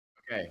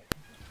Okay.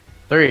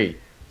 3,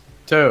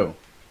 2,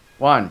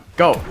 1,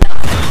 go.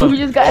 We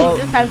just got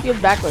this time feels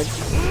backwards.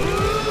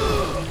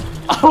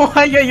 Oh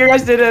my god, you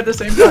guys did it at the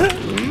same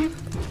time.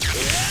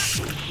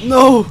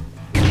 No.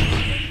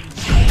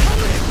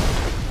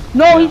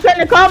 No, he's trying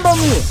to combo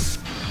me.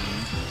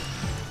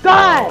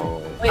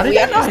 God. Wait, we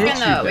have to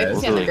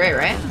scan the gray,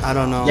 right? I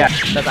don't know. Yeah.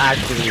 That's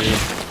actually.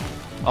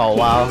 Oh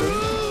wow.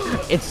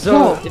 It's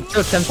so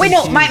tempting. Wait,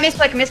 no, my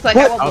misclick.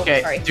 I won't move,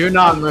 Okay, sorry. do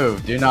not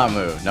move. Do not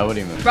move.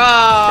 Nobody move. Bro,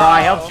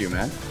 I helped you,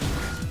 man.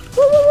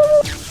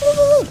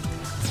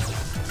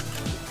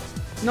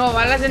 No,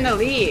 Vala's in the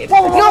lead.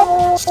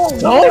 No.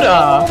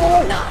 Soda!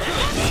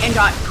 And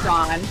got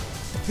gone.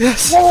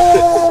 Yes.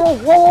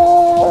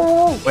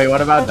 Wait,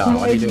 what about Don?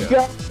 What do you do?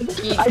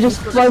 I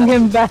just flung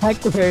him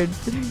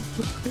backwards.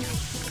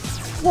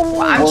 Wow,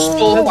 I'm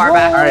so far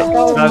back. Alright,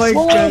 Oh my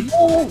god.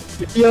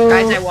 Yo.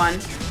 Guys, I won.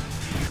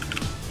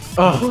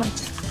 Oh.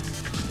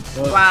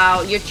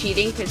 Wow, you're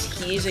cheating because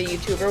he's a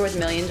YouTuber with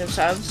millions of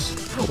subs.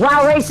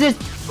 Wow, racist.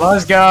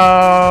 Let's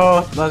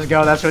go! Let's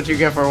go. That's what you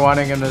get for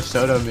wanting him to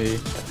soda me.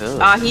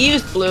 He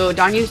used blue.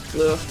 Don used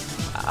blue.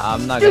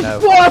 I'm not Just gonna.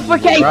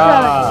 glorification.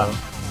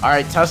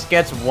 Alright, Tusk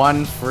gets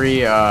 1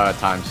 free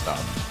time stop.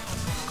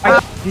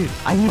 Dude,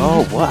 I need.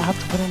 Oh, what? I have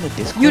to put on the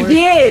Discord. You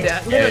did.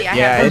 Literally, I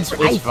Yeah, have it's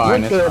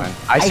fine. It's fine.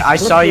 I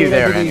saw flipped you it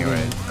there every anyway.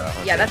 reason. So.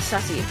 Yeah, that's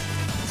sussy.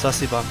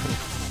 Sussy Buffy.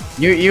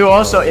 You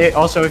also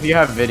if you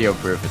have video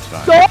proof, it's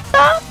fine.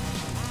 Soda?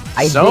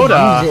 I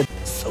Soda? did use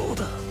it.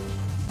 Soda.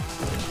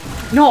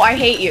 No, I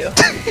hate you.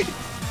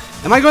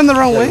 Am I going the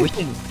wrong way? We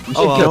should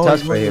Oh, kill no,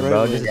 Tusk you're right here, right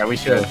bro. way. Just Yeah, we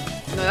should.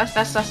 No, that's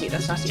sussy.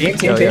 That's sussy.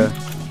 Team.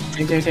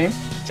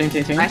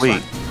 Nice Wait.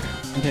 one.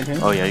 Team.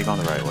 Oh yeah, you're going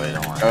the right way.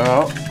 Don't worry.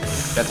 Oh,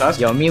 that's us.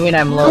 Yo, me when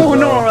I'm low. Oh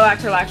bro. no,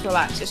 relax.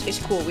 It's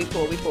cool. We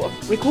cool.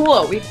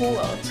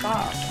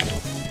 Stop.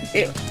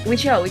 We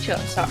chill.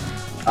 Stop.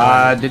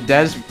 Did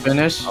Dez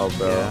finish? Oh,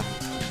 bro. Yeah.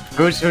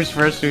 Who's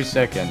first? Who's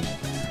second?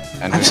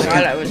 And I'm who's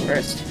second. I was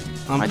first.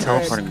 My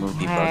teleporting move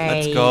debugged.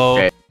 Let's go.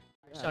 Okay.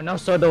 So no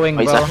soda wing,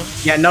 Wait, bro.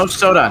 Yeah, no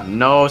soda.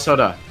 No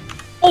soda.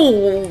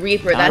 Oh,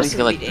 Reaper, I that's always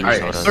get like really 3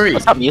 Alright, dangerous. sodas. 3,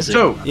 What's up, music?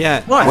 2,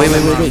 Yeah. What? Wait.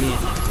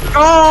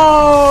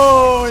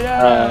 Oh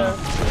yeah.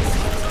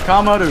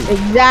 Kamaru.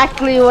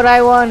 Exactly what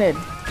I wanted.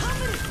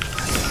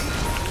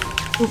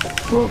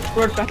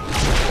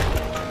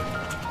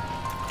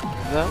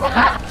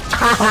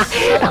 Oh,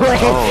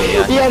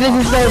 yeah. Yeah, this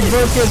is so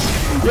broken.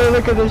 Yo,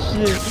 look at this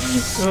shit.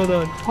 Hold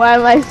on. Why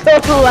am I so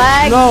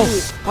laggy? No.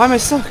 Why am I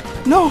stuck?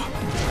 No.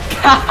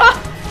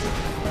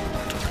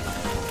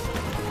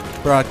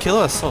 Bro,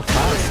 Killa is so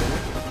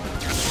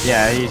fast.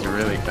 Yeah, he's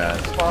really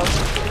fast.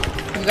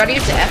 You gotta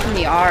use the F and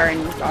the R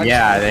and dodge.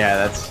 Yeah,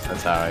 that's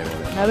how I do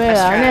it.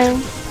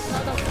 That's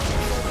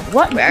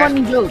What Where?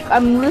 funny joke?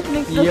 I'm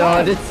listening to the Yo,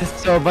 song. this is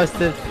so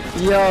busted.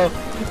 Yo.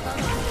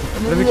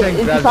 Let me try and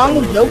Is grab the song a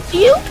some. joke to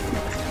you?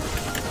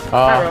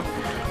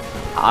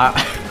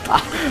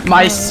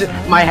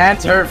 My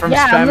hands hurt from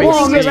Yeah, I'm spamming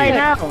listening to it C. right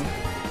now.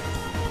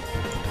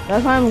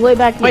 That's why I'm way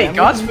back here. Wait, I'm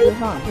God's listening to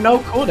the song. no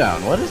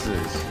cooldown. What is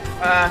this?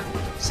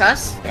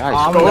 sus? I'm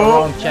on the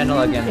wrong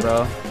channel again,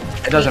 bro.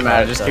 It doesn't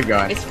matter. Just keep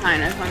going. It's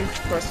fine,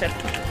 close it.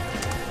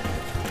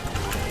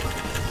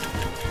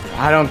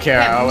 I don't care.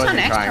 Yeah, I who's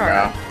wasn't on trying, X-Car?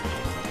 bro.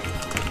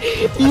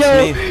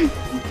 That's me.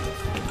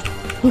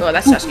 Oh,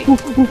 that's sussy.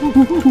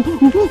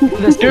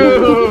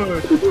 Dude.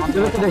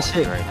 Look at this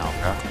shit. Right now,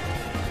 bro.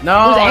 No. I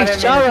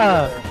Who's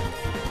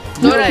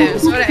didn't mean to do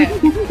Soda.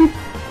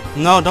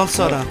 No, don't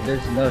soda.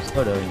 There's no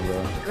soda wing,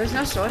 bro. There's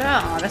no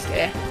soda? Oh, that's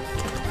gay.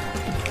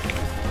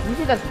 You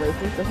think that's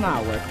racist? That's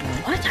not work,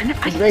 man. What? I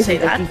It's didn't say racist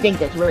if that. you think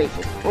that's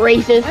racist.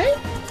 Racist?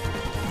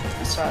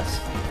 That's sus.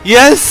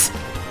 Yes.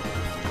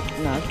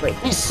 No, it's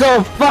racist. He's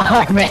so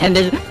far, man.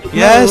 There's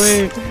Yes.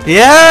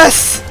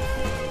 Yes.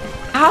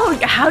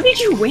 How did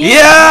you win?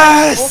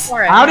 Yes! So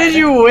far How ahead. did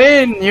you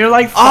win? You're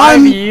like 5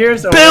 I'm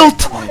years away. Built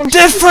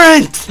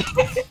different.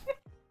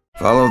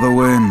 Follow the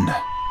wind,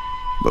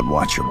 but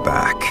watch your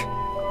back.